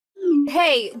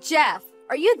Hey, Jeff,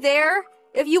 are you there?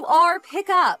 If you are, pick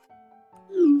up.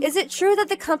 Is it true that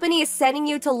the company is sending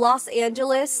you to Los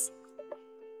Angeles?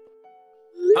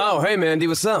 Oh, hey Mandy,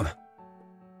 what's up?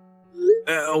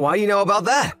 Why you know about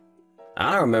that?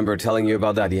 I don't remember telling you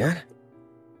about that yet.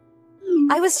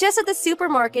 I was just at the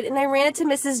supermarket and I ran into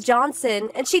Mrs. Johnson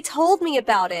and she told me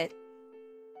about it.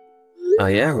 Oh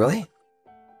yeah, really?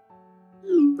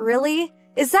 Really?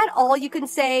 Is that all you can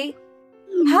say?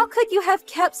 How could you have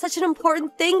kept such an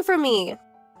important thing from me?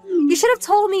 You should have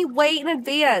told me way in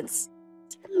advance.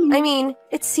 I mean,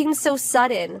 it seems so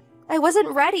sudden. I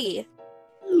wasn't ready.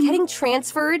 Getting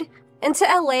transferred into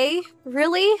LA?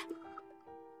 Really?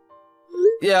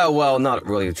 Yeah, well, not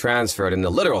really transferred in the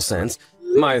literal sense.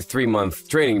 My 3-month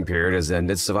training period has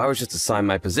ended, so I was just assigned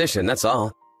my position, that's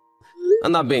all.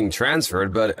 I'm not being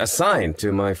transferred, but assigned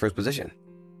to my first position.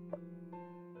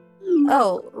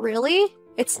 Oh, really?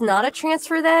 It's not a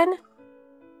transfer then?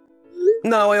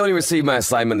 No, I only received my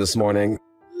assignment this morning.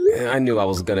 I knew I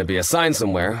was gonna be assigned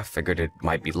somewhere. I figured it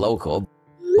might be local,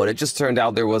 but it just turned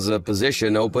out there was a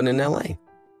position open in LA.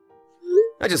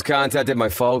 I just contacted my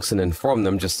folks and informed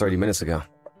them just 30 minutes ago.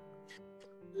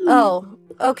 Oh,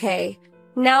 okay.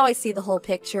 Now I see the whole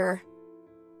picture.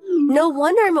 No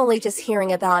wonder I'm only just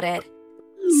hearing about it.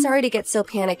 Sorry to get so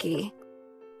panicky.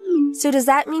 So does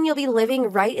that mean you'll be living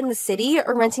right in the city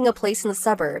or renting a place in the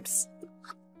suburbs?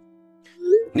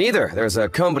 Neither. There's a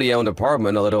company-owned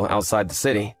apartment a little outside the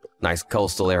city. Nice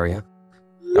coastal area.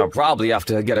 I'll probably have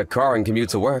to get a car and commute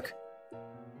to work.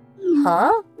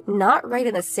 Huh? Not right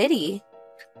in the city?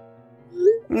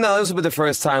 No, this will be the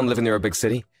first time living near a big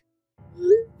city.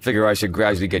 Figure I should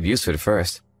gradually get used to it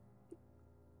first.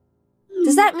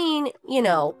 Does that mean,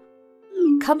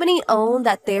 company-owned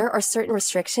that there are certain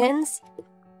restrictions?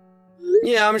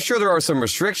 Yeah, I'm sure there are some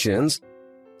restrictions.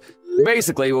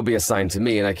 Basically, it will be assigned to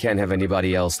me and I can't have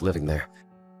anybody else living there.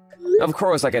 Of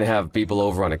course, I can have people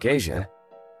over on occasion.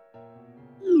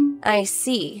 I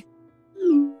see.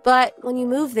 But when you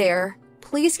move there,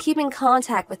 please keep in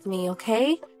contact with me,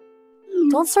 okay?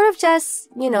 Don't sort of just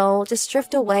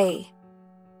drift away.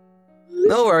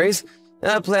 No worries.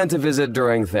 I plan to visit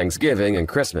during Thanksgiving and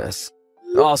Christmas.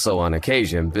 Also, on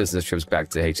occasion, business trips back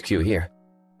to HQ here.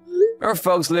 Our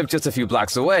folks live just a few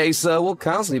blocks away, so we'll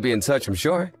constantly be in touch, I'm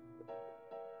sure.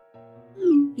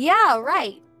 Yeah,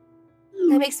 right.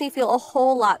 That makes me feel a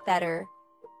whole lot better.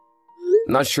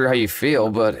 Not sure how you feel,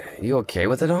 but you okay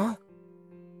with it all?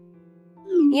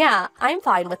 Yeah, I'm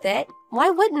fine with it.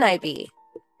 Why wouldn't I be?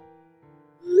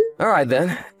 Alright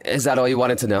then. Is that all you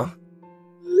wanted to know?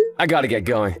 I gotta get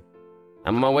going.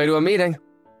 I'm on my way to a meeting.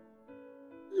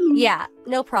 Yeah,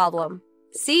 no problem.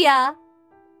 See ya!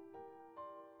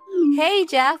 Hey,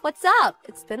 Jeff, what's up?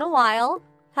 It's been a while.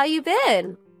 How you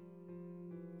been?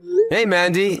 Hey,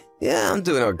 Mandy. Yeah, I'm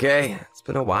doing okay. It's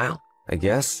been a while, I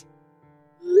guess.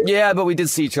 Yeah, but we did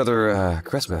see each other,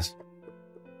 Christmas.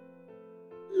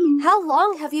 How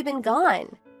long have you been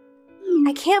gone?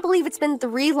 I can't believe it's been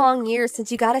 3 long years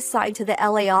since you got assigned to the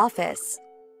LA office.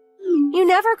 You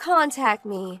never contact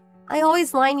me. I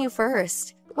always line you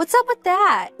first. What's up with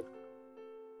that?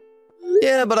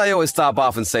 Yeah, but I always stop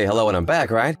off and say hello when I'm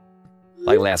back, right?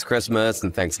 Like last Christmas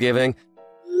and Thanksgiving.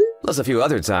 Plus a few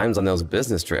other times on those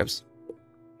business trips.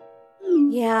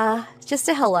 Yeah, just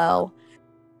a hello.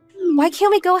 Why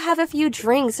can't we go have a few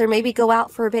drinks or maybe go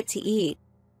out for a bit to eat?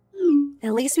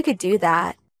 At least we could do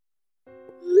that.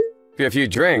 A few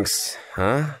drinks,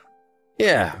 huh?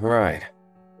 Yeah, right.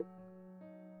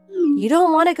 You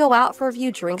don't want to go out for a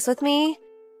few drinks with me?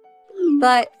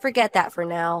 But forget that for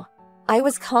now. I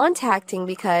was contacting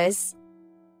because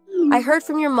I heard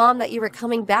from your mom that you were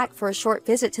coming back for a short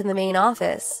visit to the main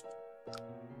office.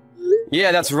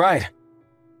 Yeah, that's right.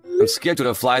 I'm scheduled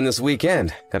to fly in this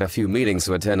weekend. Got a few meetings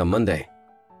to attend on Monday.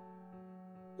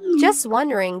 Just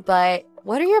wondering, but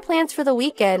what are your plans for the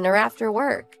weekend or after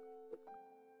work?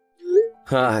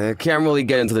 I can't really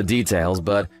get into the details,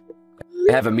 but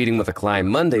I have a meeting with a client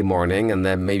Monday morning and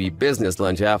then maybe business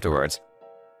lunch afterwards.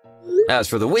 As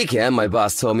for the weekend, my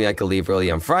boss told me I could leave early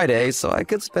on Friday so I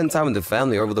could spend time with the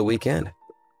family over the weekend.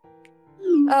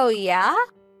 Oh, yeah?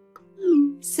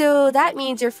 So that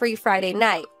means you're free Friday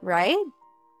night, right?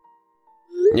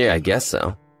 Yeah, I guess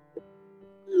so.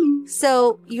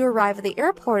 So you arrive at the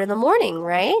airport in the morning,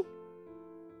 right?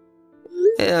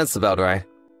 Yeah, that's about right.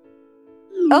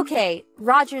 Okay,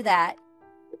 roger that.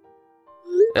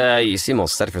 You seem all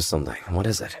set for something. What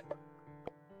is it?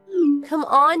 Come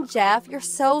on, Jeff. You're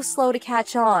so slow to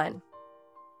catch on.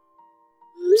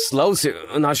 Slow to?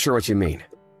 I'm not sure what you mean.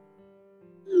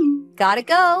 Gotta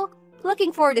go.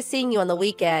 Looking forward to seeing you on the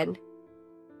weekend.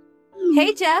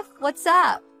 Hey, Jeff. What's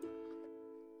up?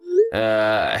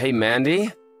 Hey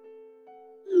Mandy?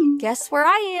 Guess where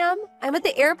I am? I'm at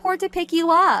the airport to pick you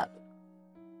up.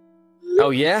 Oh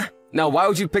yeah? Now why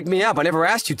would you pick me up? I never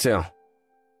asked you to.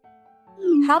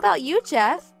 How about you,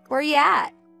 Jeff? Where you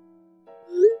at?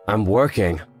 I'm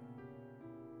working.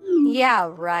 Yeah,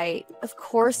 right. Of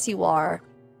course you are.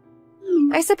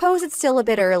 I suppose it's still a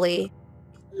bit early.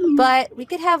 But we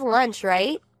could have lunch,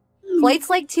 right? Flight's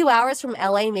like 2 hours from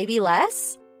LA, maybe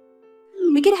less?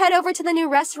 We could head over to the new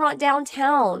restaurant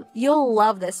downtown. You'll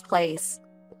love this place.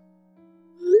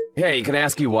 Hey, can I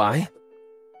ask you why?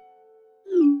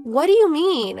 What do you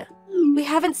mean? We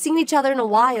haven't seen each other in a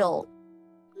while.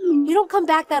 You don't come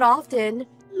back that often,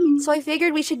 so I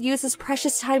figured we should use this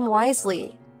precious time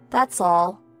wisely. That's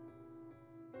all.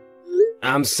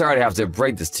 I'm sorry to have to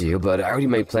break this to you, but I already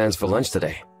made plans for lunch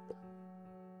today.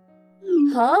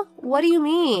 Huh? What do you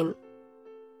mean?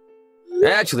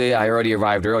 Actually, I already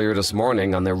arrived earlier this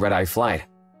morning on the red-eye flight.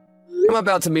 I'm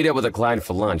about to meet up with a client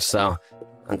for lunch, so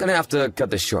I'm gonna have to cut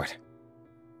this short.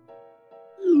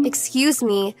 Excuse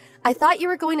me, I thought you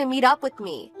were going to meet up with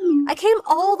me. I came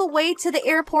all the way to the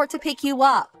airport to pick you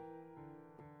up.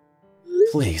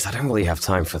 Please, I don't really have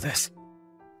time for this.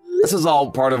 This is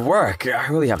all part of work. I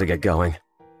really have to get going.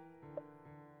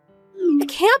 I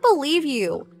can't believe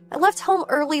you. I left home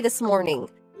early this morning.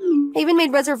 I even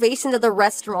made reservations at the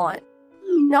restaurant.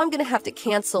 Now I'm gonna have to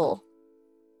cancel.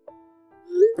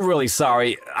 Really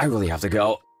sorry. I really have to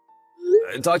go.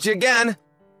 Talk to you again.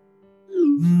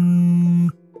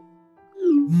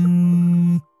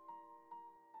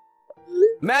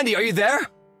 Mandy, are you there?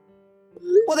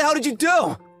 What the hell did you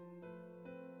do?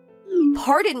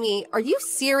 Pardon me, are you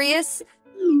serious?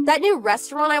 That new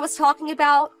restaurant I was talking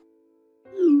about?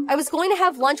 I was going to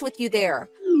have lunch with you there.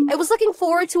 I was looking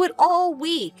forward to it all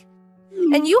week.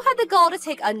 And you had the gall to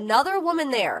take another woman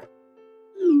there.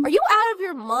 Are you out of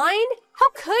your mind? How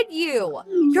could you?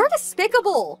 You're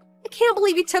despicable. I can't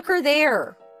believe you took her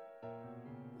there.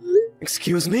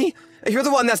 Excuse me? You're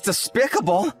the one that's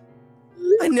despicable.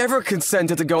 I never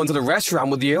consented to go into the restaurant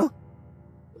with you.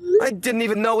 I didn't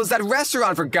even know it was that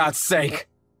restaurant, for God's sake.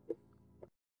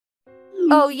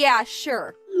 Oh yeah,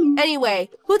 sure. Anyway,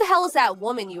 who the hell is that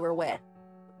woman you were with?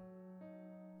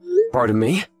 Pardon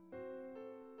me?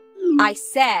 I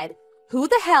said, who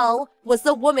the hell was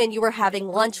the woman you were having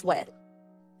lunch with?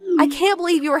 I can't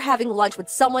believe you were having lunch with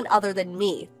someone other than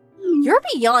me. You're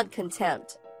beyond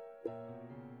contempt.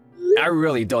 I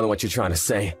really don't know what you're trying to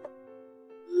say.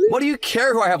 What do you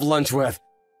care who I have lunch with?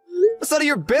 It's none of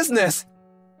your business.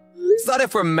 It's not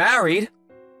if we're married.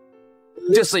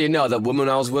 Just so you know, the woman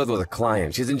I was with was a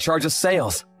client. She's in charge of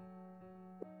sales.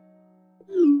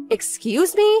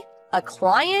 Excuse me? A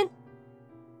client?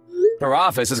 Her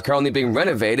office is currently being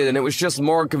renovated, and it was just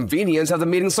more convenient to have the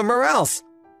meeting somewhere else.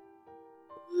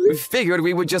 We figured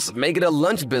we would just make it a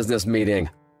lunch business meeting.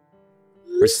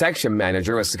 Her section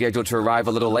manager is scheduled to arrive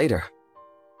a little later.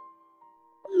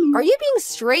 Are you being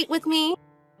straight with me?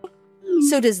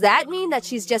 So does that mean that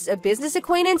she's just a business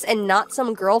acquaintance and not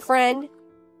some girlfriend?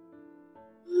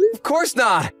 Of course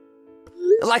not!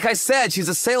 Like I said, she's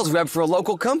a sales rep for a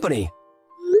local company.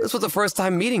 This was the first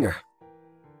time meeting her.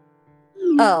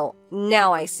 Oh,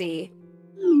 now I see.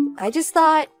 I just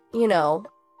thought,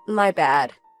 my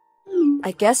bad.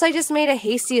 I guess I just made a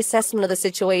hasty assessment of the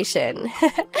situation.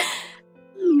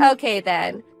 Okay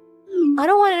then. I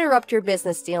don't want to interrupt your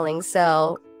business dealings,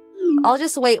 so I'll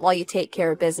just wait while you take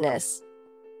care of business.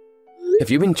 Have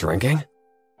you been drinking?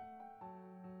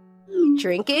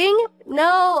 Drinking?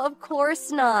 No, of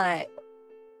course not.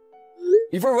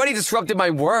 You've already disrupted my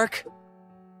work.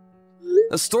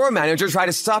 The store manager tried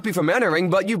to stop you from entering,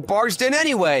 but you barged in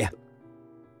anyway.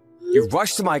 You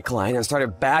rushed to my client and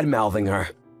started bad-mouthing her,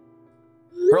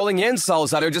 hurling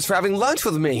insults at her just for having lunch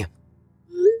with me.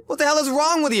 What the hell is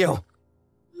wrong with you?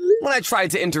 When I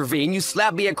tried to intervene, you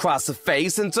slapped me across the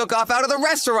face and took off out of the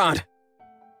restaurant.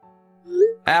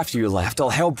 After you left, all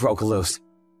hell broke loose.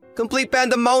 Complete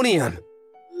pandemonium.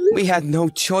 We had no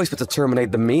choice but to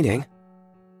terminate the meeting.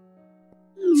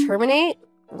 Terminate?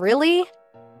 Really?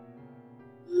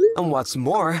 And what's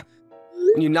more,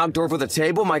 when you knocked over the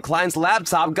table, my client's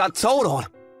laptop got totaled.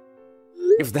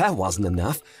 If that wasn't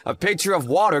enough, a pitcher of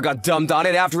water got dumped on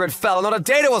it after it fell and all the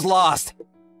data was lost.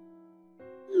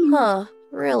 Huh,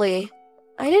 really?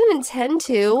 I didn't intend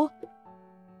to.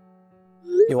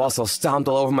 You also stomped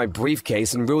all over my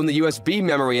briefcase and ruined the USB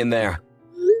memory in there.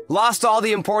 Lost all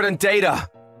the important data.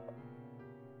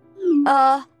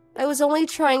 I was only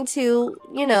trying to,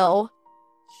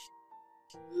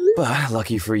 But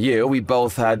lucky for you, we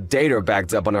both had data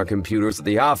backed up on our computers at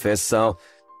the office, so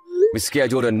we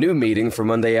scheduled a new meeting for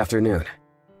Monday afternoon.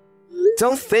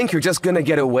 Don't think you're just gonna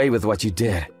get away with what you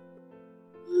did.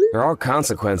 There are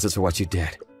consequences for what you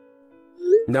did.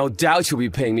 No doubt you'll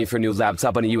be paying me for a new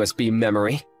laptop and a USB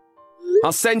memory.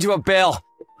 I'll send you a bill,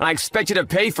 and I expect you to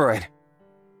pay for it.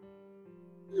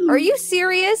 Are you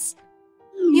serious?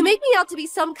 You make me out to be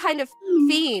some kind of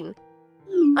fiend.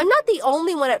 I'm not the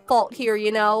only one at fault here,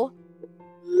 you know.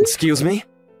 Excuse me?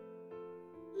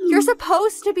 You're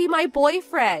supposed to be my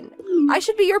boyfriend. I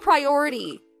should be your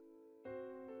priority.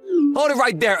 Hold it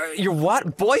right there. Your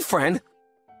what? Boyfriend?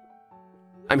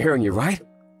 I'm hearing you, right?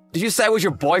 Did you say I was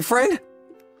your boyfriend?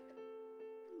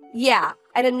 Yeah,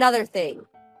 and another thing.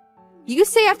 You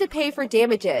say I have to pay for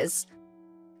damages.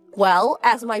 Well,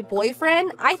 as my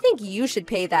boyfriend, I think you should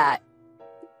pay that.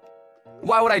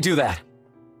 Why would I do that?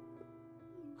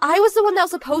 I was the one that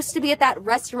was supposed to be at that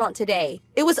restaurant today.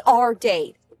 It was our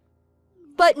date.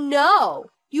 But no,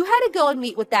 you had to go and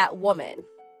meet with that woman.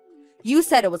 You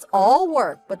said it was all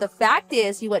work, but the fact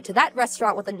is you went to that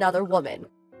restaurant with another woman.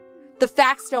 The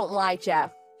facts don't lie,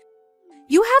 Jeff.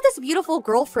 You have this beautiful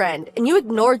girlfriend, and you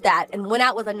ignored that and went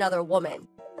out with another woman.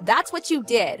 That's what you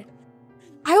did.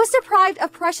 I was deprived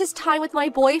of precious time with my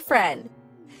boyfriend.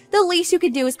 The least you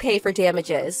could do is pay for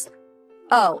damages.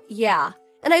 Oh, yeah,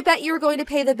 and I bet you were going to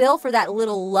pay the bill for that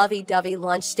little lovey-dovey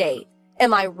lunch date.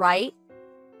 Am I right?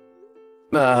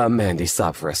 Mandy,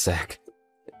 stop for a sec.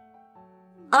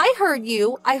 I heard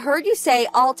you say,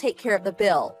 I'll take care of the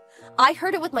bill. I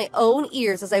heard it with my own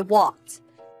ears as I walked.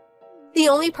 The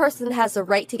only person that has the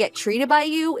right to get treated by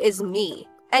you is me,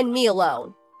 and me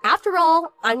alone. After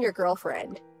all, I'm your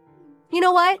girlfriend. You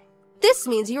know what? This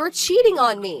means you are cheating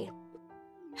on me.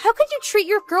 How could you treat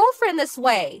your girlfriend this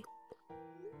way?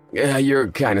 Yeah,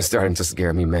 you're kind of starting to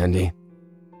scare me, Mandy.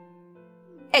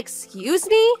 Excuse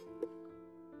me?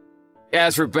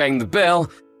 As for paying the bill,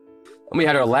 when we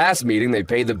had our last meeting, they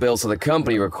paid the bill so the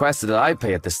company requested that I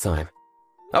pay it this time.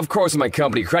 Of course, with my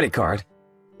company credit card.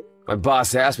 My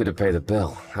boss asked me to pay the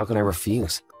bill. How can I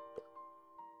refuse?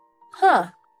 Huh.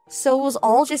 So it was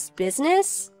all just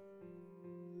business?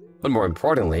 But more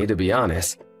importantly, to be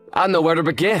honest, I don't know where to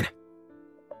begin.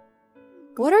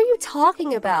 What are you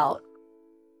talking about?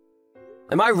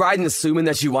 Am I right in assuming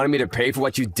that you wanted me to pay for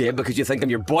what you did because you think I'm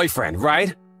your boyfriend,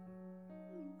 right?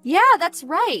 Yeah, that's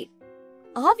right.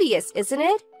 Obvious, isn't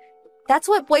it? That's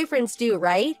what boyfriends do,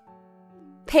 right?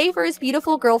 Pay for his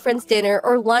beautiful girlfriend's dinner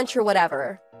or lunch or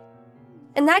whatever.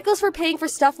 And that goes for paying for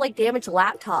stuff like damaged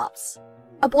laptops.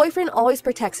 A boyfriend always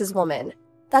protects his woman.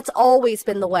 That's always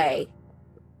been the way.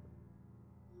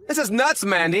 This is nuts,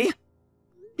 Mandy!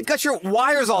 You've got your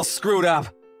wires all screwed up!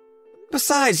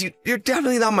 Besides, you're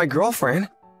definitely not my girlfriend.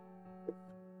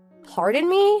 Pardon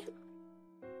me?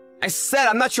 I said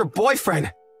I'm not your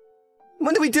boyfriend!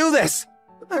 When did we do this?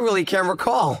 I really can't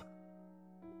recall.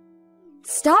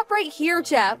 Stop right here,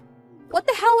 Jeff. What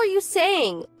the hell are you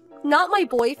saying? Not my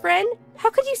boyfriend?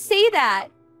 How could you say that?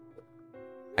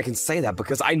 I can say that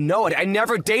because I know it. I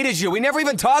never dated you. We never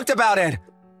even talked about it.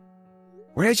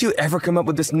 Where did you ever come up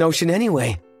with this notion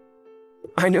anyway?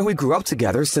 I know we grew up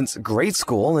together since grade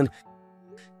school and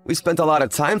we spent a lot of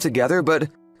time together, but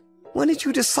when did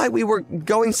you decide we were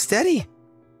going steady?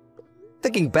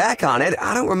 Thinking back on it,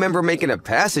 I don't remember making a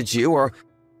pass at you or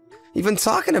even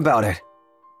talking about it.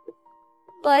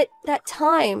 But that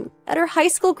time, at our high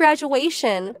school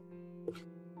graduation.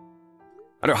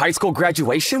 At our high school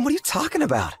graduation? What are you talking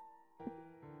about?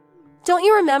 Don't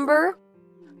you remember?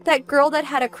 That girl that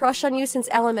had a crush on you since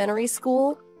elementary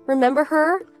school? Remember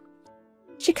her?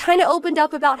 She kinda opened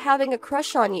up about having a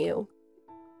crush on you.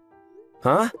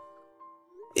 Huh?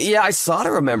 Yeah, I sort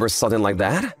of remember something like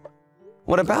that.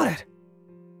 What about it?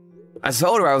 I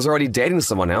told her I was already dating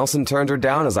someone else and turned her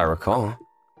down, as I recall.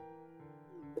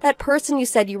 That person you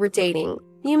said you were dating.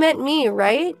 You meant me,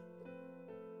 right?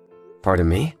 Pardon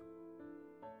me?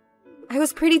 I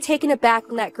was pretty taken aback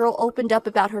when that girl opened up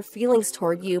about her feelings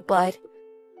toward you, but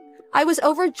I was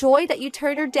overjoyed that you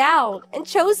turned her down and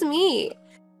chose me.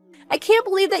 I can't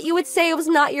believe that you would say it was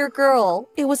not your girl.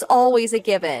 It was always a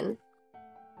given.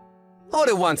 Hold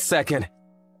it 1 second.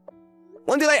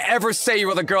 When did I ever say you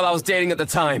were the girl I was dating at the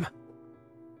time?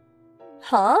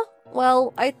 Huh?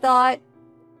 Well, I thought,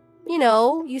 you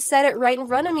know, you said it right in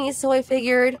front of me, so I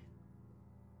figured.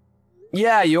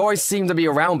 Yeah, you always seemed to be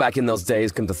around back in those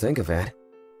days, come to think of it.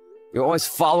 You always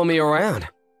follow me around.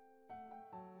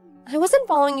 I wasn't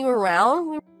following you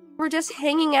around. We were just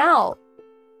hanging out.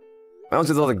 I was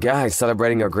with all the guys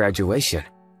celebrating our graduation.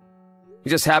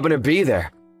 You just happened to be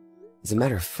there. As a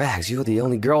matter of fact, you were the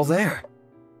only girl there.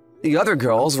 The other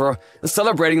girls were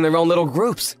celebrating in their own little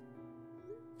groups.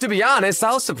 To be honest,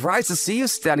 I was surprised to see you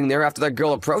standing there after that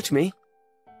girl approached me.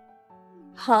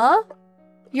 Huh?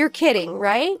 You're kidding,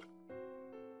 right?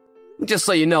 Just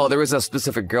so you know, there is a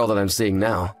specific girl that I'm seeing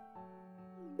now.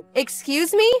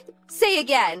 Excuse me? Say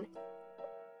again.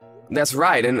 That's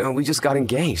right, and we just got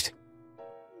engaged.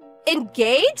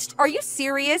 Engaged? Are you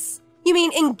serious? You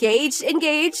mean engaged?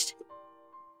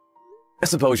 I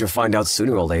suppose you'll find out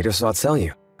sooner or later, so I'll tell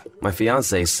you. My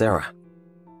fiancée is Sarah.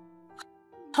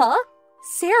 Huh?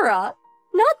 Sarah?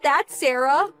 Not that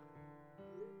Sarah.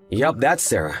 Yup, that's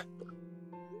Sarah.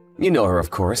 You know her, of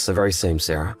course, the very same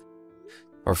Sarah.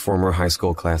 Our former high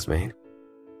school classmate.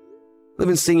 We've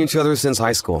been seeing each other since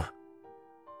high school.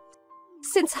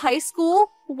 Since high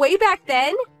school? Way back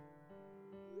then?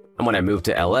 And when I moved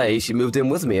to LA, she moved in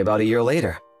with me about a year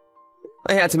later.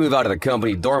 I had to move out of the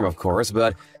company dorm, of course,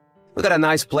 but we got a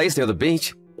nice place near the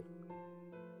beach.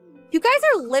 You guys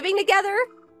are living together?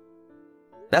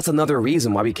 That's another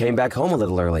reason why we came back home a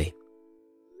little early.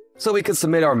 So we could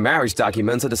submit our marriage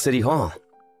documents at the city hall.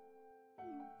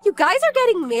 You guys are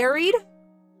getting married?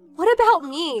 What about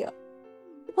me?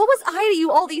 What was I to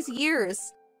you all these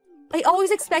years? I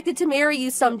always expected to marry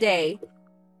you someday.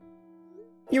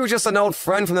 You were just an old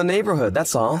friend from the neighborhood,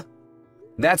 that's all.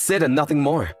 That's it and nothing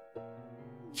more.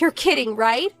 You're kidding,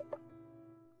 right?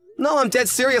 No, I'm dead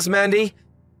serious, Mandy.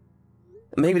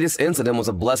 Maybe this incident was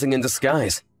a blessing in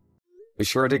disguise. We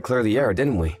sure did clear the air,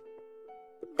 didn't we?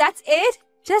 That's it?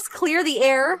 Just clear the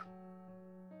air?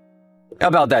 How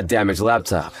about that damaged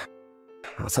laptop?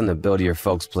 I'll send the bill to your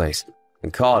folks' place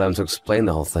and call them to explain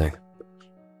the whole thing.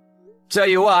 Tell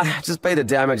you what, just pay the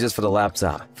damages for the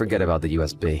laptop. Forget about the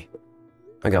USB.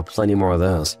 I got plenty more of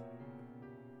those.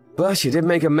 But you did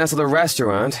make a mess of the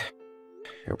restaurant.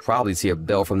 You'll probably see a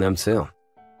bill from them too.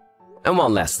 And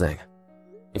one last thing.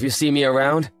 If you see me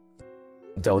around,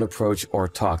 don't approach or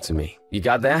talk to me. You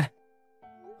got that?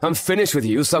 I'm finished with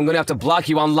you, so I'm gonna have to block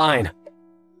you online.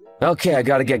 Okay, I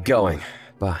gotta get going.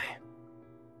 Bye.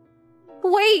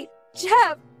 Wait,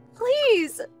 Jeff,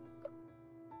 please.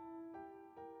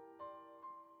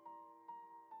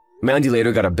 Mandy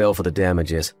later got a bill for the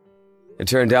damages. It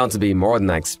turned out to be more than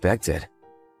I expected.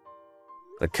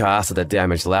 The cost of the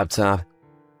damaged laptop,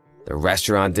 the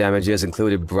restaurant damages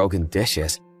included broken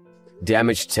dishes,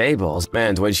 damaged tables,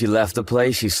 and when she left the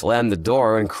place, she slammed the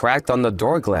door and cracked on the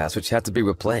door glass, which had to be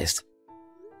replaced.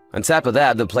 On top of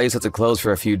that, the place had to close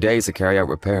for a few days to carry out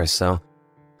repairs, so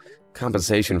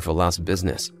compensation for lost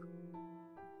business.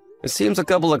 It seems a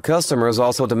couple of customers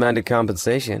also demanded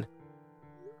compensation.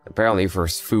 Apparently for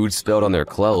food spilled on their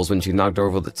clothes when she knocked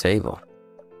over the table.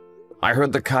 I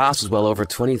heard the cost was well over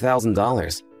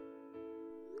 $20,000.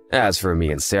 As for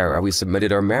me and Sarah, we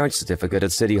submitted our marriage certificate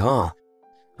at City Hall,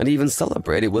 and even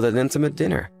celebrated with an intimate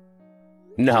dinner.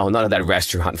 No, none of that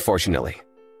restaurant, fortunately.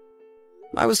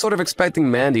 I was sort of expecting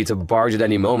Mandy to barge at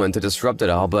any moment to disrupt it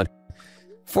all, but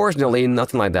fortunately,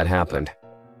 nothing like that happened.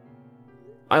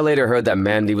 I later heard that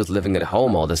Mandy was living at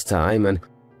home all this time, and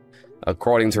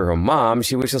according to her mom,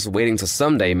 she was just waiting to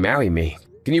someday marry me.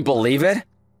 Can you believe it?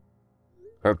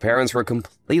 Her parents were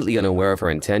completely unaware of her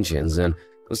intentions and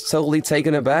was totally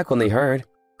taken aback when they heard.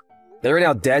 They were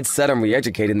now dead set on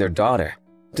re-educating their daughter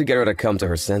to get her to come to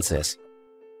her senses.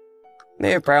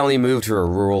 They apparently moved to a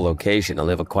rural location to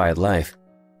live a quiet life.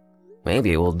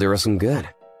 Maybe it will do her some good.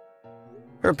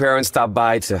 Her parents stopped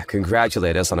by to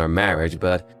congratulate us on our marriage,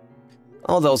 but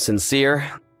although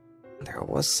sincere, there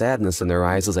was sadness in their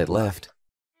eyes as they left.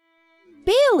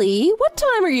 Bailey, what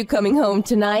time are you coming home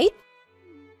tonight?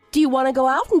 Do you want to go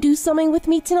out and do something with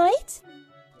me tonight?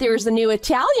 There's a new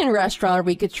Italian restaurant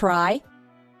we could try.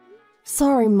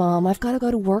 Sorry, Mom, I've got to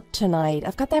go to work tonight.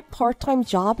 I've got that part-time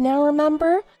job now,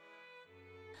 remember?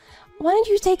 Why don't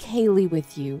you take Haley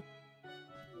with you?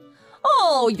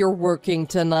 Oh, you're working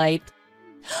tonight.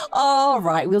 All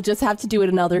right, we'll just have to do it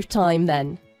another time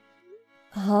then.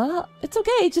 Huh? It's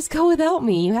okay, just go without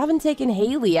me. You haven't taken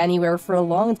Haley anywhere for a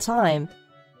long time.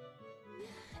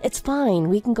 It's fine,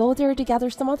 we can go there together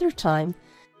some other time.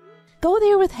 Go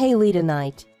there with Haley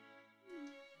tonight.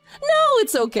 No,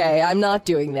 it's okay, I'm not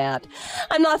doing that.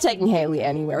 I'm not taking Haley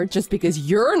anywhere just because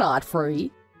you're not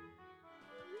free.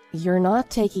 You're not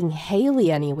taking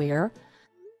Haley anywhere?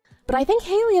 But I think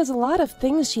Haley has a lot of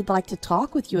things she'd like to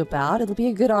talk with you about. It'll be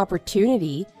a good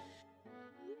opportunity.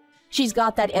 She's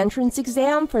got that entrance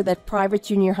exam for that private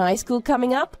junior high school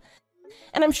coming up,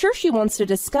 and I'm sure she wants to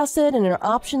discuss it and her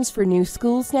options for new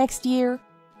schools next year.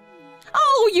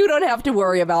 Oh, you don't have to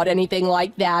worry about anything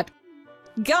like that.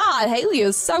 God, Haley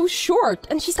is so short,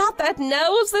 and she's got that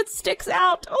nose that sticks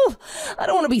out. Oh, I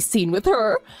don't want to be seen with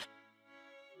her.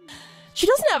 She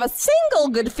doesn't have a single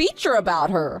good feature about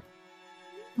her.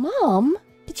 Mom,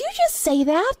 did you just say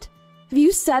that? Have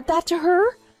you said that to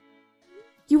her?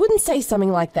 You wouldn't say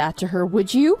something like that to her,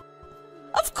 would you?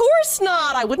 Of course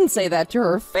not! I wouldn't say that to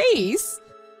her face.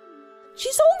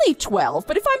 She's only 12,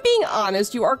 but if I'm being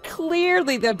honest, you are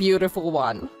clearly the beautiful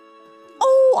one.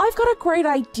 Oh, I've got a great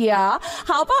idea.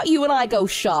 How about you and I go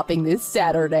shopping this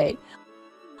Saturday?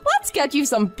 Let's get you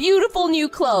some beautiful new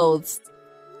clothes.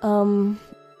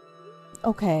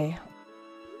 Okay.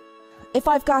 If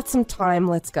I've got some time,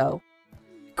 let's go.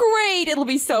 Great! It'll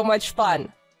be so much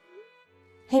fun.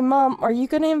 Hey, Mom, are you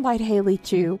gonna invite Haley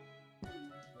too?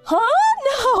 Huh?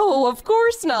 No, of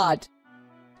course not.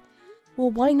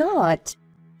 Well, why not?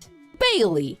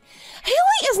 Bailey,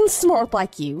 Haley isn't smart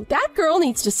like you. That girl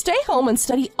needs to stay home and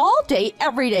study all day,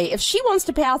 every day, if she wants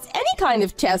to pass any kind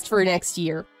of test for next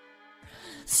year.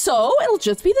 So, it'll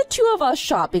just be the two of us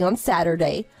shopping on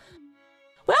Saturday.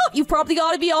 Well, you've probably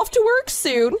got to be off to work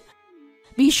soon.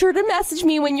 Be sure to message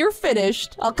me when you're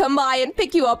finished. I'll come by and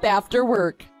pick you up after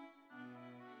work.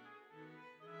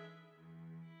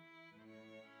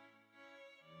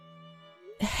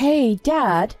 Hey,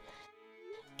 Dad.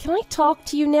 Can I talk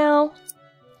to you now?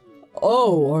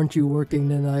 Oh, aren't you working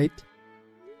tonight?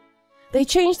 They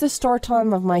changed the start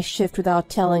time of my shift without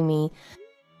telling me,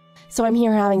 so I'm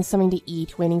here having something to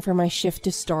eat, waiting for my shift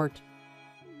to start.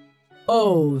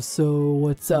 Oh, so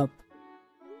what's up?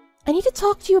 I need to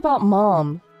talk to you about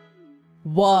Mom.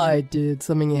 Why? Did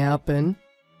something happen?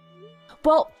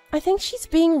 Well, I think she's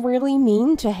being really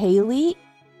mean to Haley.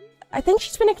 I think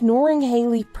she's been ignoring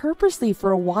Haley purposely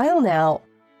for a while now.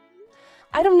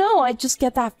 I don't know, I just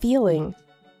get that feeling.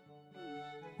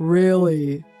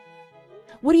 Really?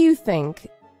 What do you think?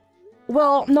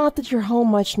 Well, not that you're home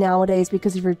much nowadays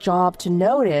because of your job to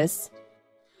notice.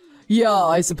 Yeah,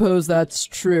 I suppose that's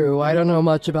true. I don't know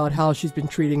much about how she's been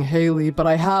treating Haley, but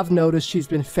I have noticed she's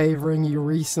been favoring you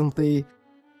recently.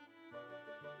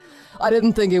 I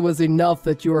didn't think it was enough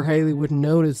that you or Haley would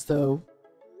notice, though.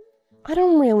 I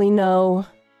don't really know.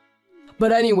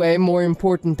 But anyway, more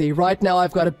importantly, right now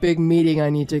I've got a big meeting I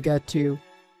need to get to.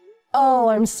 Oh,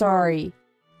 I'm sorry.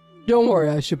 Don't worry,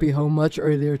 I should be home much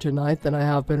earlier tonight than I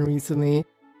have been recently.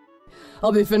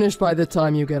 I'll be finished by the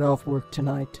time you get off work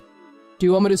tonight. Do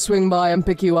you want me to swing by and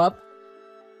pick you up?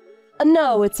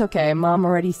 No, it's okay. Mom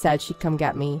already said she'd come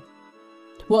get me.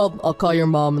 Well, I'll call your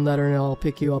mom and let her know I'll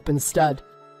pick you up instead.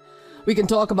 We can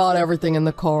talk about everything in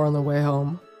the car on the way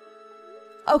home.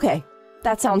 Okay,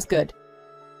 that sounds good.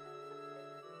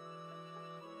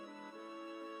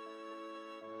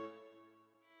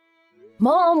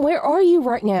 Mom, where are you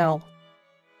right now?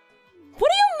 What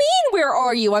do you mean, where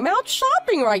are you? I'm out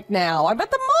shopping right now. I'm at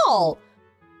the mall.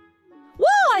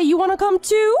 Why? You want to come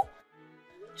too?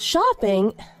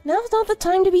 Shopping? Now's not the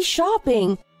time to be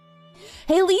shopping.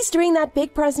 Haley's doing that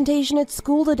big presentation at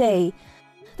school today.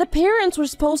 The parents were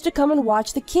supposed to come and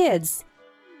watch the kids.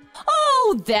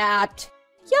 Oh, that!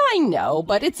 Yeah, I know,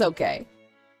 but it's okay.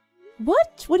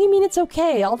 What? What do you mean it's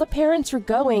okay? All the parents are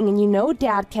going, and you know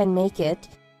Dad can make it.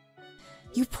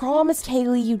 You promised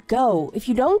Haley you'd go. If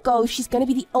you don't go, she's gonna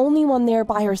be the only one there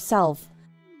by herself.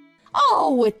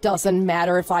 Oh, it doesn't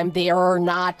matter if I'm there or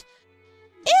not.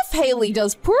 If Haley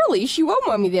does poorly, she won't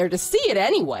want me there to see it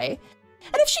anyway.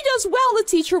 And if she does well, the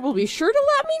teacher will be sure to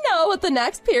let me know at the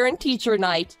next parent-teacher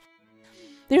night.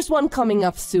 There's one coming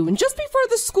up soon, just before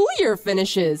the school year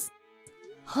finishes.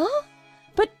 Huh?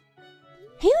 But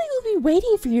Haley will be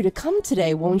waiting for you to come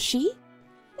today, won't she?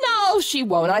 No, she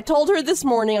won't. I told her this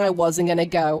morning I wasn't gonna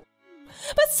go.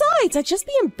 Besides, I'd just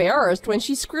be embarrassed when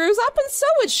she screws up, and so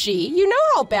would she. You know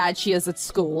how bad she is at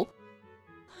school.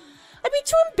 I'd be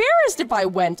too embarrassed if I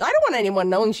went. I don't want anyone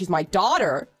knowing she's my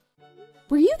daughter.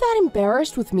 Were you that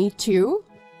embarrassed with me, too?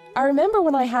 I remember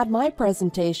when I had my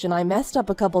presentation, I messed up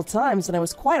a couple times, and it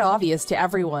was quite obvious to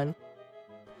everyone.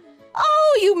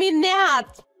 Oh, you mean that?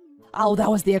 Oh, that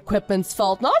was the equipment's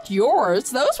fault, not yours.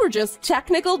 Those were just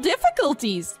technical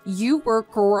difficulties. You were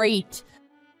great.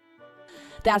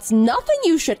 That's nothing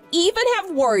you should even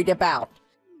have worried about.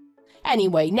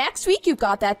 Anyway, next week you've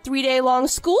got that 3-day-long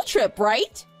school trip,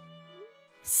 right?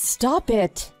 Stop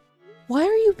it. Why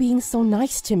are you being so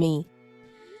nice to me?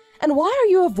 And why are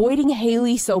you avoiding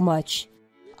Haley so much?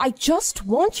 I just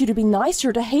want you to be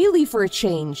nicer to Haley for a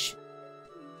change.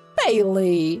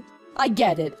 Bailey, I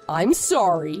get it. I'm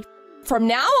sorry. From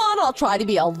now on, I'll try to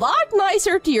be a lot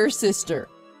nicer to your sister.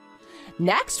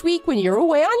 Next week, when you're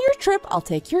away on your trip, I'll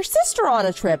take your sister on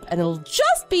a trip, and it'll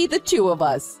just be the two of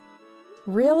us.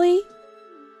 Really?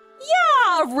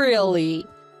 Yeah, really.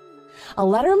 I'll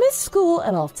let her miss school,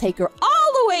 and I'll take her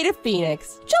all the way to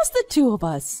Phoenix. Just the two of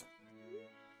us.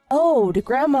 Oh, to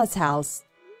Grandma's house.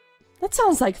 That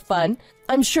sounds like fun.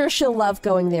 I'm sure she'll love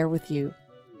going there with you.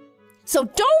 So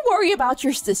don't worry about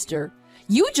your sister.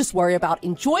 You just worry about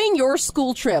enjoying your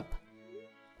school trip.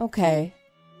 Okay.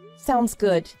 Sounds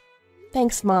good.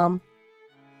 Thanks, Mom.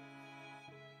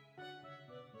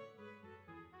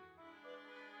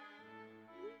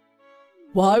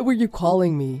 Why were you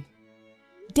calling me?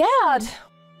 Dad,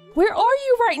 where are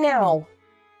you right now?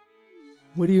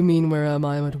 What do you mean, where am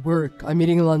I? I'm at work. I'm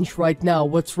eating lunch right now.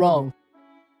 What's wrong?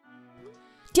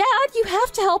 Dad, you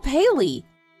have to help Haley.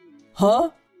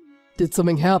 Huh? Did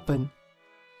something happen?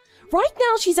 Right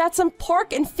now she's at some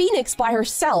park in Phoenix by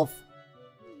herself.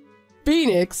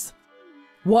 Phoenix?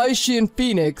 Why is she in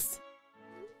Phoenix?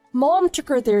 Mom took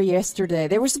her there yesterday.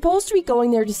 They were supposed to be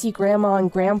going there to see Grandma and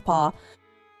Grandpa.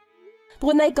 But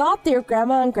when they got there,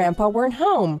 Grandma and Grandpa weren't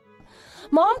home.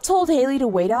 Mom told Haley to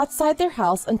wait outside their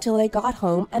house until they got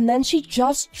home, and then she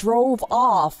just drove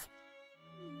off.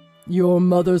 Your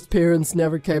mother's parents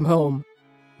never came home.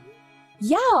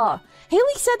 Yeah,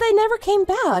 Haley said they never came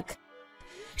back.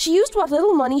 She used what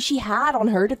little money she had on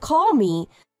her to call me.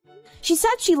 She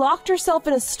said she locked herself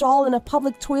in a stall in a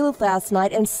public toilet last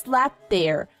night and slept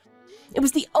there. It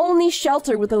was the only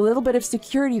shelter with a little bit of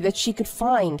security that she could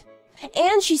find.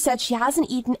 And she said she hasn't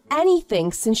eaten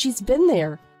anything since she's been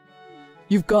there.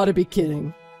 You've got to be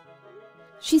kidding.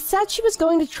 She said she was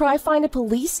going to try find a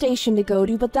police station to go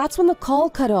to, but that's when the call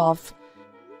cut off.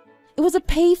 It was a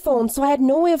payphone, so I had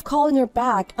no way of calling her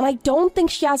back, and I don't think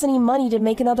she has any money to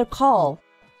make another call.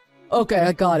 Okay,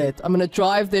 I got it. I'm gonna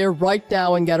drive there right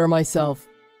now and get her myself.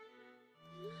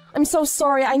 I'm so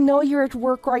sorry. I know you're at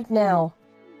work right now.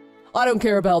 I don't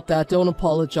care about that. Don't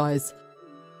apologize.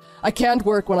 I can't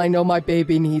work when I know my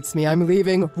baby needs me. I'm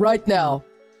leaving right now.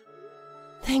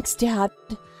 Thanks, Dad.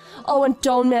 Oh, and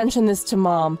don't mention this to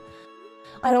Mom.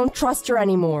 I don't trust her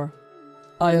anymore.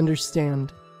 I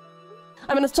understand.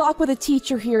 I'm gonna talk with a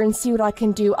teacher here and see what I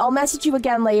can do. I'll message you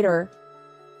again later.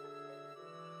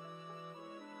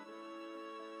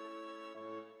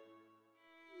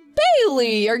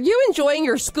 Bailey, are you enjoying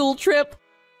your school trip?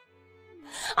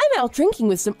 I'm out drinking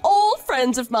with some old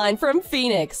friends of mine from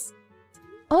Phoenix.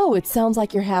 Oh, it sounds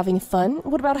like you're having fun.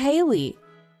 What about Haley?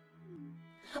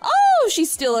 Oh,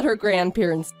 she's still at her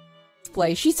grandparents'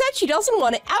 place. She said she doesn't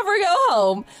want to ever go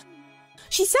home.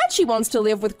 She said she wants to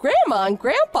live with Grandma and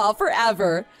Grandpa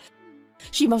forever.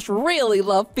 She must really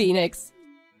love Phoenix.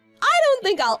 I don't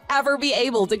think I'll ever be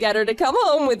able to get her to come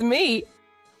home with me.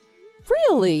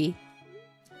 Really?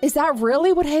 Is that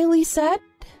really what Haley said?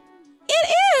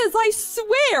 It is, I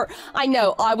swear. I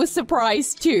know, I was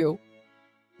surprised too.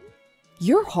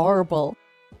 You're horrible.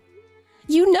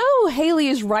 You know Haley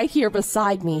is right here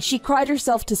beside me. She cried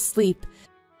herself to sleep.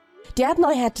 Dad and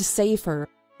I had to save her.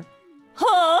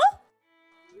 Huh?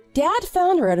 Dad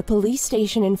found her at a police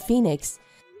station in Phoenix.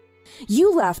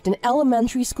 You left an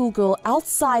elementary school girl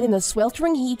outside in the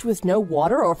sweltering heat with no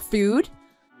water or food?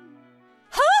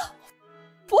 Huh?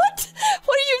 What?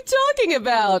 What are you talking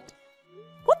about?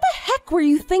 What the heck were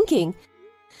you thinking?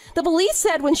 The police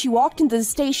said when she walked into the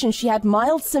station she had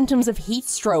mild symptoms of heat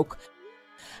stroke.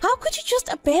 How could you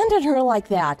just abandon her like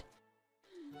that?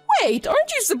 Wait,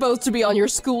 aren't you supposed to be on your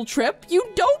school trip? You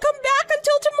don't come back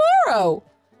until tomorrow.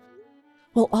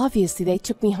 Well, obviously they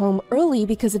took me home early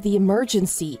because of the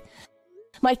emergency.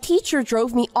 My teacher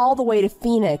drove me all the way to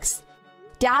Phoenix.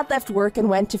 Dad left work and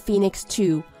went to Phoenix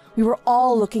too. We were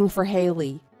all looking for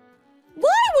Haley.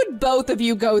 Why would both of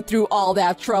you go through all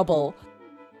that trouble?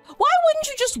 Why wouldn't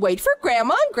you just wait for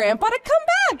Grandma and Grandpa to come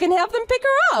back and have them pick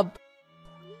her up?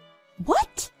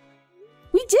 What?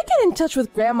 We did get in touch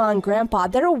with Grandma and Grandpa.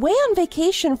 They're away on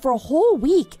vacation for a whole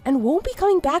week and won't be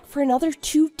coming back for another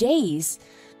 2 days.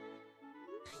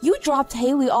 You dropped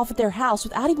Haley off at their house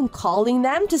without even calling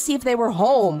them to see if they were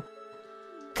home.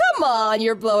 Come on,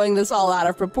 you're blowing this all out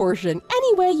of proportion.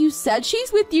 Anyway, you said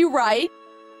she's with you, right?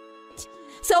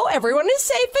 So everyone is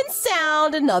safe and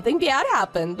sound and nothing bad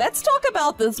happened. Let's talk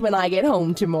about this when I get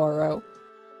home tomorrow.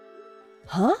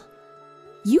 Huh?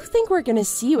 You think we're gonna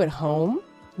see you at home?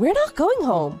 We're not going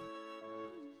home.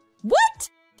 What?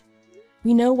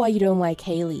 We know why you don't like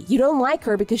Haley. You don't like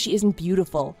her because she isn't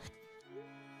beautiful.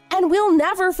 And we'll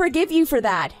never forgive you for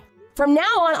that. From now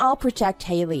on, I'll protect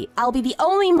Haley. I'll be the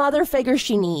only mother figure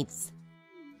she needs.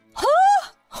 Huh?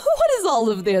 What is all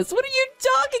of this? What are you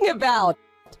talking about?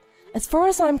 As far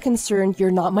as I'm concerned,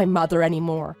 you're not my mother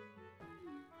anymore.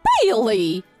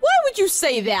 Bailey! Why would you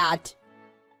say that?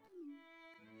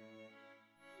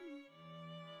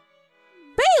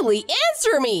 Bailey,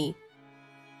 answer me!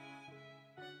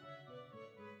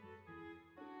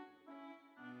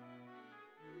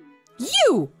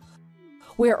 You!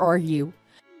 Where are you?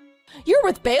 You're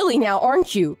with Bailey now,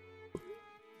 aren't you?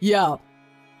 Yeah.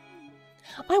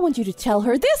 I want you to tell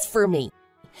her this for me.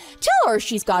 Tell her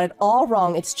she's got it all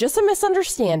wrong. It's just a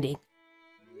misunderstanding.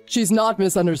 She's not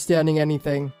misunderstanding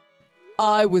anything.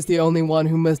 I was the only one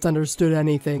who misunderstood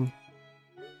anything.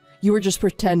 You were just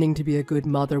pretending to be a good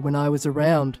mother when I was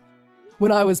around.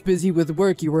 When I was busy with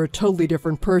work, you were a totally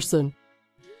different person.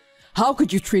 How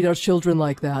could you treat our children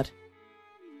like that?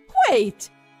 Wait!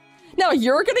 Now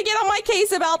you're gonna get on my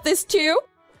case about this too?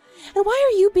 And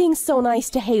why are you being so nice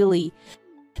to Haley?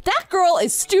 That girl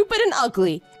is stupid and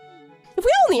ugly. If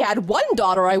we only had one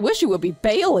daughter, I wish it would be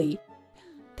Bailey.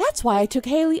 That's why I took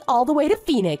Haley all the way to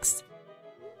Phoenix.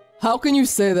 How can you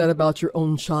say that about your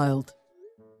own child?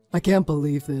 I can't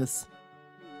believe this.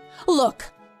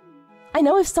 Look, I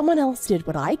know if someone else did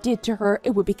what I did to her,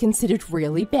 it would be considered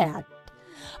really bad.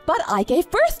 But I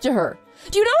gave birth to her.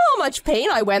 Do you know how much pain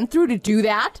I went through to do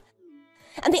that?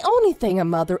 And the only thing a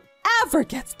mother ever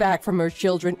gets back from her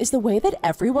children is the way that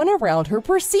everyone around her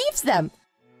perceives them.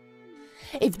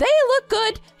 If they look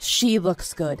good, she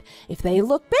looks good. If they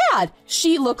look bad,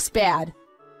 she looks bad.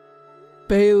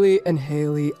 Bailey and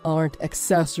Haley aren't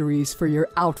accessories for your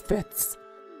outfits.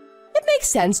 It makes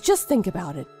sense, just think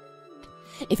about it.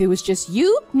 If it was just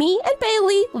you, me, and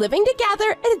Bailey living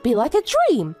together, it'd be like a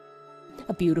dream.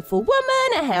 A beautiful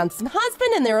woman, a handsome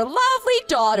husband, and their lovely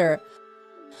daughter.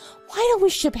 Why don't we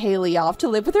ship Haley off to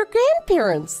live with her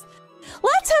grandparents?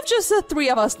 Let's have just the three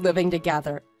of us living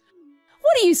together.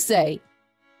 What do you say?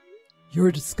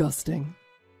 You're disgusting.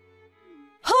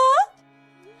 Huh?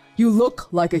 You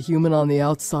look like a human on the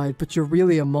outside, but you're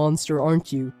really a monster,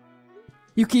 aren't you?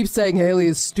 You keep saying Haley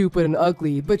is stupid and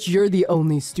ugly, but you're the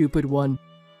only stupid one.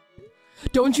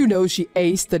 Don't you know she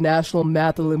aced the National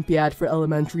Math Olympiad for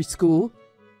elementary school?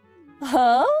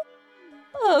 Huh?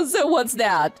 Oh, so what's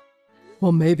that?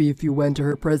 Well, maybe if you went to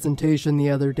her presentation the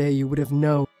other day, you would have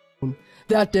known.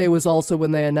 That day was also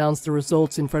when they announced the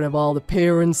results in front of all the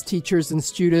parents, teachers, and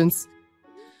students.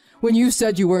 When you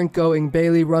said you weren't going,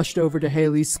 Bailey rushed over to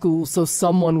Haley's school so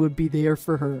someone would be there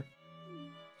for her.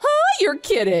 Huh? You're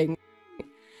kidding.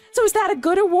 So is that a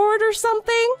good award or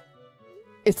something?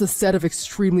 It's a set of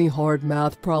extremely hard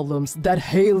math problems that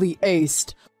Haley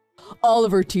aced. All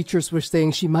of her teachers were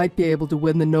saying she might be able to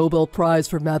win the Nobel Prize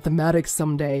for mathematics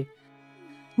someday.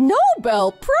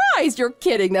 Nobel Prize? You're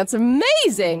kidding. That's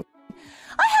amazing.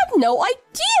 I had no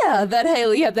idea that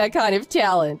Haley had that kind of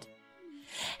talent.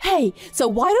 Hey, so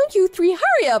why don't you three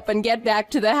hurry up and get back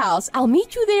to the house? I'll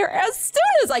meet you there as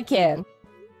soon as I can.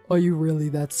 Are you really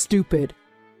that stupid?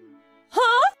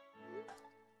 Huh?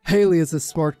 Haley is a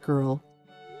smart girl.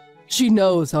 She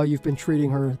knows how you've been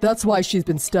treating her. That's why she's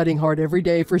been studying hard every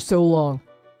day for so long.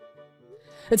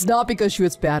 It's not because she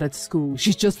was bad at school.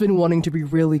 She's just been wanting to be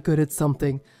really good at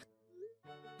something.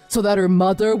 So that her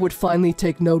mother would finally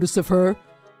take notice of her.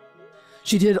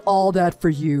 She did all that for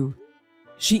you.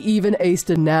 She even aced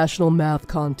a national math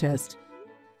contest.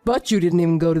 But you didn't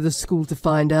even go to the school to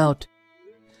find out.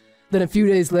 Then a few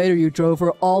days later you drove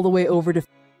her all the way over to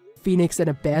Phoenix and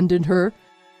abandoned her.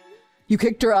 You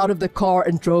kicked her out of the car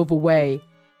and drove away.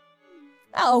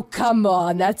 Oh, come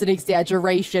on, that's an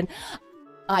exaggeration.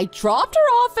 I dropped her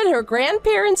off at her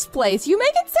grandparents' place. You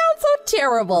make it sound so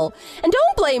terrible. And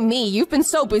don't blame me. You've been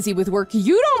so busy with work,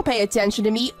 you don't pay attention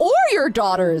to me or your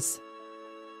daughters.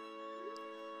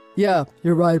 Yeah,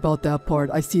 you're right about that part.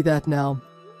 I see that now.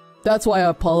 That's why I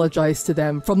apologize to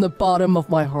them from the bottom of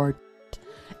my heart.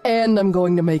 And I'm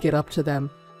going to make it up to them.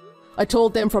 I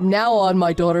told them from now on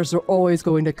my daughters are always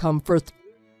going to come first.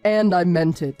 And I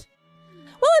meant it.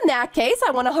 Well, in that case,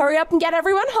 I want to hurry up and get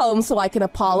everyone home so I can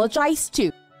apologize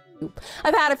too.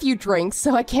 I've had a few drinks,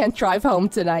 so I can't drive home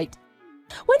tonight.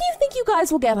 When do you think you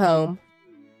guys will get home?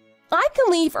 I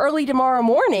can leave early tomorrow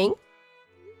morning.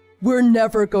 We're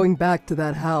never going back to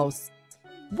that house.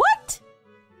 What?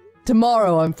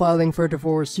 Tomorrow I'm filing for a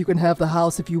divorce. You can have the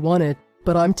house if you want it,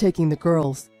 but I'm taking the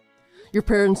girls. Your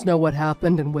parents know what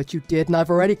happened and what you did, and I've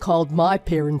already called my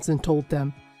parents and told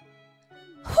them.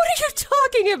 What are you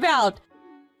talking about?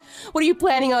 What are you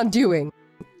planning on doing?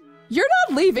 You're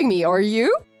not leaving me, are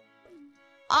you?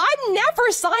 I'm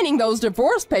never signing those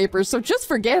divorce papers, so just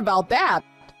forget about that.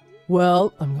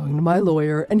 Well, I'm going to my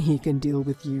lawyer, and he can deal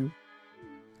with you.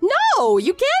 No,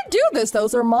 you can't do this.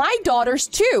 Those are my daughters,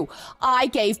 too. I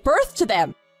gave birth to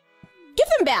them. Give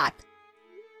them back.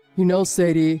 You know,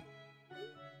 Sadie,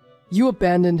 you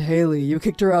abandoned Haley. You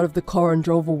kicked her out of the car and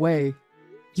drove away.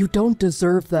 You don't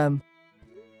deserve them.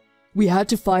 We had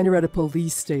to find her at a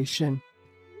police station.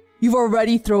 You've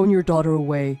already thrown your daughter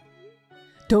away.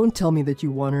 Don't tell me that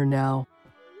you want her now.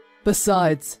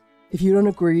 Besides, if you don't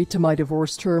agree to my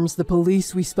divorce terms, the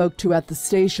police we spoke to at the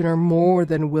station are more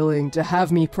than willing to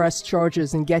have me press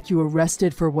charges and get you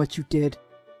arrested for what you did.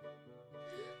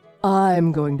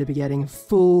 I'm going to be getting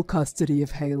full custody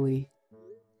of Haley.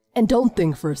 And don't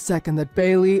think for a second that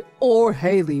Bailey or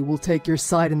Haley will take your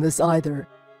side in this either.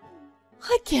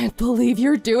 I can't believe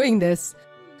you're doing this.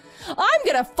 I'm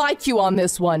gonna fight you on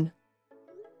this one.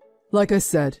 Like I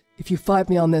said, if you fight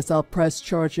me on this, I'll press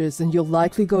charges and you'll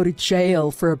likely go to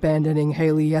jail for abandoning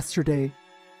Haley yesterday.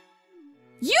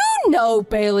 You know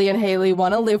Bailey and Haley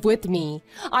want to live with me.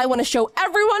 I want to show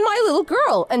everyone my little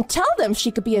girl and tell them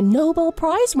she could be a Nobel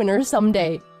Prize winner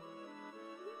someday.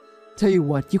 Tell you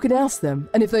what, you can ask them,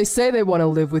 and if they say they want to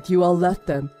live with you, I'll let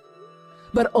them.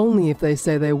 But only if they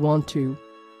say they want to.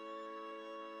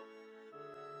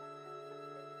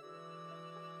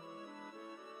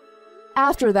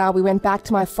 After that, we went back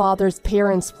to my father's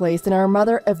parents' place, and our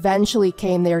mother eventually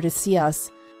came there to see us.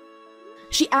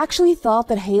 She actually thought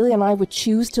that Haley and I would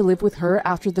choose to live with her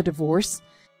after the divorce.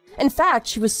 In fact,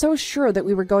 she was so sure that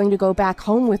we were going to go back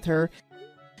home with her,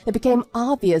 it became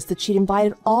obvious that she'd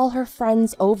invited all her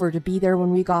friends over to be there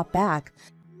when we got back,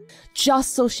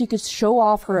 just so she could show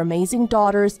off her amazing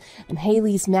daughters and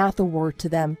Haley's math award to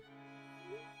them.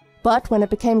 But when it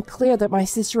became clear that my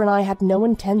sister and I had no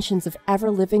intentions of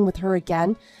ever living with her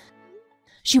again,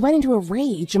 she went into a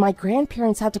rage and my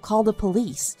grandparents had to call the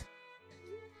police.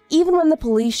 Even when the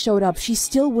police showed up, she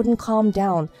still wouldn't calm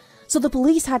down, so the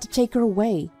police had to take her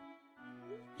away.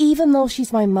 Even though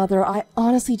she's my mother, I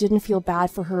honestly didn't feel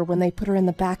bad for her when they put her in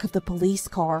the back of the police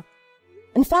car.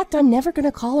 In fact, I'm never going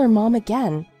to call her mom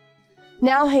again.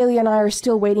 Now Haley and I are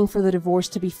still waiting for the divorce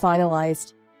to be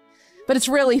finalized. But it's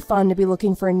really fun to be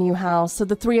looking for a new house so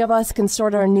the three of us can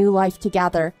start our new life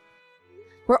together.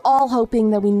 We're all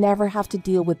hoping that we never have to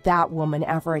deal with that woman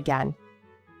ever again.